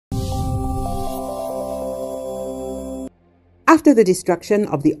After the destruction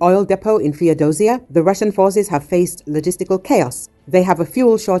of the oil depot in Feodosia, the Russian forces have faced logistical chaos. They have a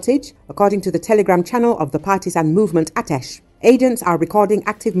fuel shortage, according to the Telegram channel of the partisan movement ATESH. Agents are recording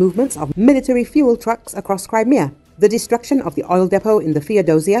active movements of military fuel trucks across Crimea. The destruction of the oil depot in the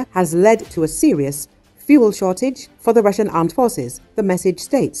Feodosia has led to a serious fuel shortage for the Russian armed forces, the message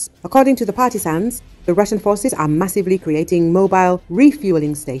states. According to the partisans, the Russian forces are massively creating mobile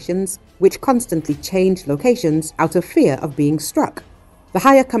refueling stations which constantly change locations out of fear of being struck. The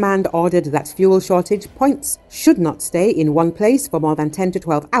higher command ordered that fuel shortage points should not stay in one place for more than 10 to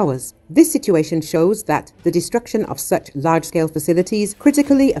 12 hours. This situation shows that the destruction of such large-scale facilities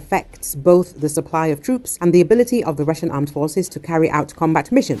critically affects both the supply of troops and the ability of the Russian armed forces to carry out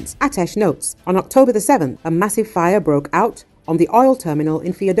combat missions. ATESH notes, on October the 7th, a massive fire broke out on the oil terminal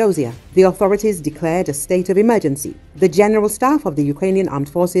in Feodosia. The authorities declared a state of emergency. The General Staff of the Ukrainian Armed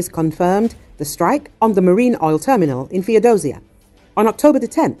Forces confirmed the strike on the marine oil terminal in Feodosia. On October the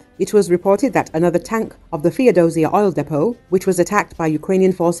 10th, it was reported that another tank of the Feodosia oil depot, which was attacked by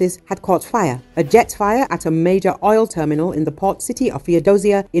Ukrainian forces, had caught fire. A jet fire at a major oil terminal in the port city of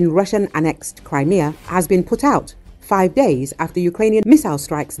Feodosia in Russian-annexed Crimea has been put out 5 days after Ukrainian missile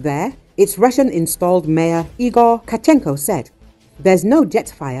strikes there, its Russian-installed mayor Igor Kachenko said. There's no jet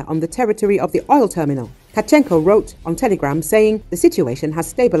fire on the territory of the oil terminal. Kachenko wrote on Telegram saying the situation has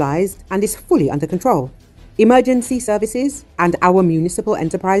stabilized and is fully under control. Emergency services and our municipal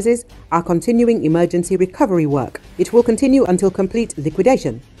enterprises are continuing emergency recovery work. It will continue until complete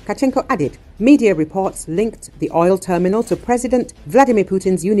liquidation, Kachenko added. Media reports linked the oil terminal to President Vladimir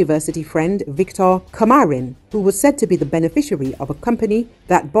Putin's university friend Viktor Komarin, who was said to be the beneficiary of a company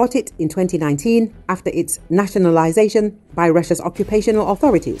that bought it in 2019 after its nationalization by Russia's occupational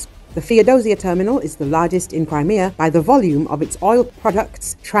authorities. The Feodosia terminal is the largest in Crimea by the volume of its oil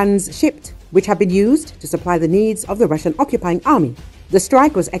products transshipped, which have been used to supply the needs of the Russian occupying army. The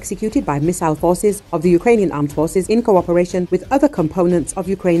strike was executed by missile forces of the Ukrainian Armed Forces in cooperation with other components of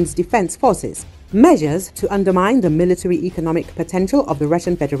Ukraine's defense forces. Measures to undermine the military-economic potential of the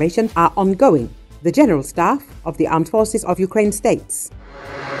Russian Federation are ongoing, the General Staff of the Armed Forces of Ukraine states.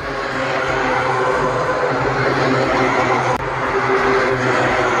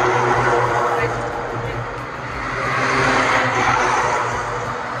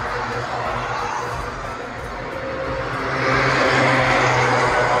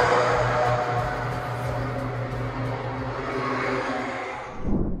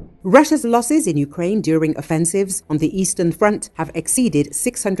 Russia's losses in Ukraine during offensives on the Eastern Front have exceeded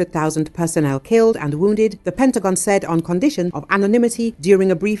 600,000 personnel killed and wounded, the Pentagon said on condition of anonymity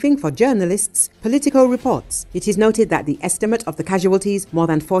during a briefing for journalists, Politico reports. It is noted that the estimate of the casualties, more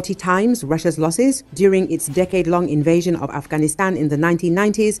than 40 times Russia's losses during its decade-long invasion of Afghanistan in the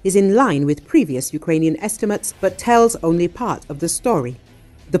 1990s, is in line with previous Ukrainian estimates but tells only part of the story.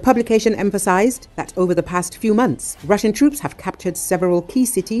 The publication emphasized that over the past few months, Russian troops have captured several key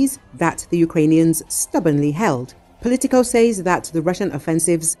cities that the Ukrainians stubbornly held. Politico says that the Russian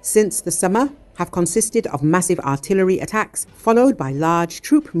offensives since the summer have consisted of massive artillery attacks, followed by large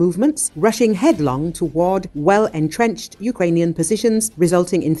troop movements, rushing headlong toward well-entrenched Ukrainian positions,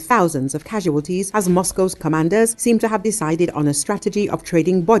 resulting in thousands of casualties, as Moscow's commanders seem to have decided on a strategy of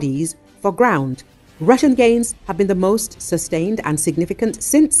trading bodies for ground. Russian gains have been the most sustained and significant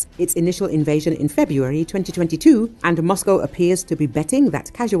since its initial invasion in February 2022, and Moscow appears to be betting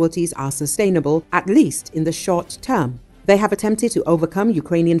that casualties are sustainable, at least in the short term. They have attempted to overcome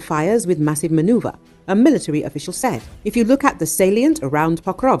Ukrainian fires with massive maneuver, a military official said. If you look at the salient around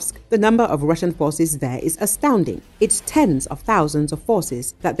Pokrovsk, the number of Russian forces there is astounding. It's tens of thousands of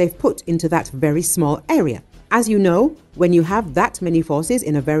forces that they've put into that very small area. As you know, when you have that many forces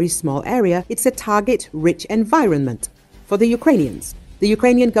in a very small area, it's a target-rich environment for the Ukrainians. The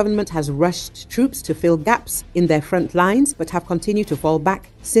Ukrainian government has rushed troops to fill gaps in their front lines, but have continued to fall back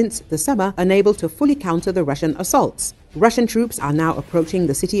since the summer, unable to fully counter the Russian assaults. Russian troops are now approaching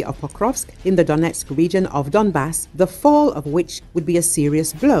the city of Pokrovsk in the Donetsk region of Donbass, the fall of which would be a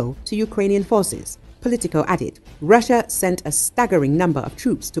serious blow to Ukrainian forces. Politico added. Russia sent a staggering number of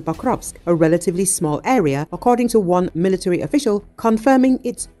troops to Pokrovsk, a relatively small area, according to one military official, confirming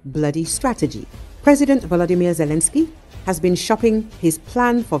its bloody strategy. President Volodymyr Zelenski has been shopping his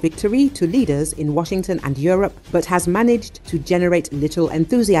plan for victory to leaders in Washington and Europe, but has managed to generate little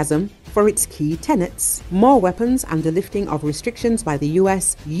enthusiasm for its key tenets: more weapons and the lifting of restrictions by the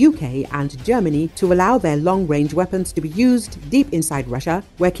US, UK and Germany to allow their long-range weapons to be used deep inside Russia,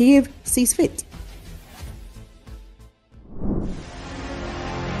 where Kyiv sees fit.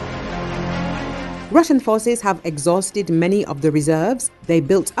 Russian forces have exhausted many of the reserves they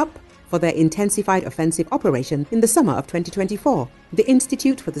built up for their intensified offensive operation in the summer of 2024. The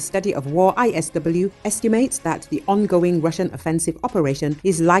Institute for the Study of War ISW estimates that the ongoing Russian offensive operation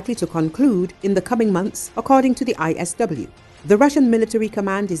is likely to conclude in the coming months, according to the ISW. The Russian military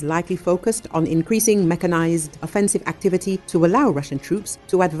command is likely focused on increasing mechanized offensive activity to allow Russian troops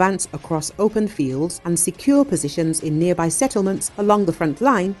to advance across open fields and secure positions in nearby settlements along the front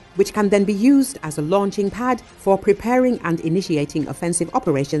line, which can then be used as a launching pad for preparing and initiating offensive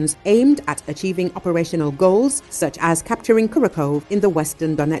operations aimed at achieving operational goals such as capturing Kharkiv in the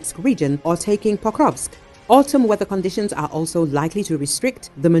western Donetsk region or taking Pokrovsk. Autumn weather conditions are also likely to restrict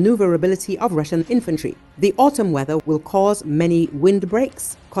the maneuverability of Russian infantry. The autumn weather will cause many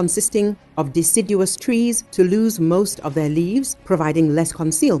windbreaks, consisting of deciduous trees, to lose most of their leaves, providing less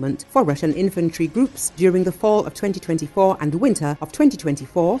concealment for Russian infantry groups during the fall of 2024 and winter of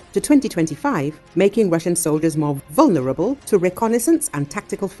 2024 to 2025, making Russian soldiers more vulnerable to reconnaissance and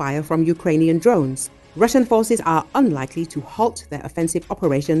tactical fire from Ukrainian drones. Russian forces are unlikely to halt their offensive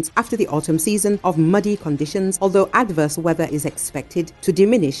operations after the autumn season of muddy conditions, although adverse weather is expected to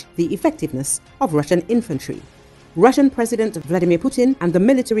diminish the effectiveness of Russian infantry. Russian President Vladimir Putin and the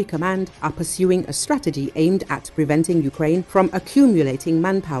military command are pursuing a strategy aimed at preventing Ukraine from accumulating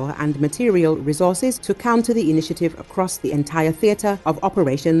manpower and material resources to counter the initiative across the entire theater of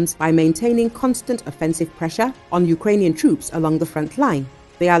operations by maintaining constant offensive pressure on Ukrainian troops along the front line.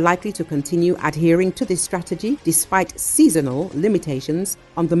 They are likely to continue adhering to this strategy despite seasonal limitations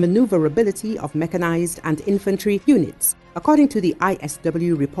on the maneuverability of mechanized and infantry units. According to the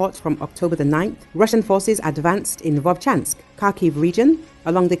ISW report from October the 9th, Russian forces advanced in Vovchansk, Kharkiv region,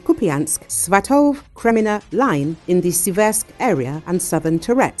 along the Kupiansk-Svatov-Kremina line in the Siversk area and southern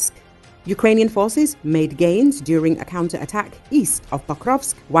Toretsk. Ukrainian forces made gains during a counter-attack east of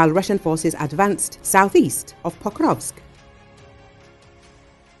Pokrovsk, while Russian forces advanced southeast of Pokrovsk.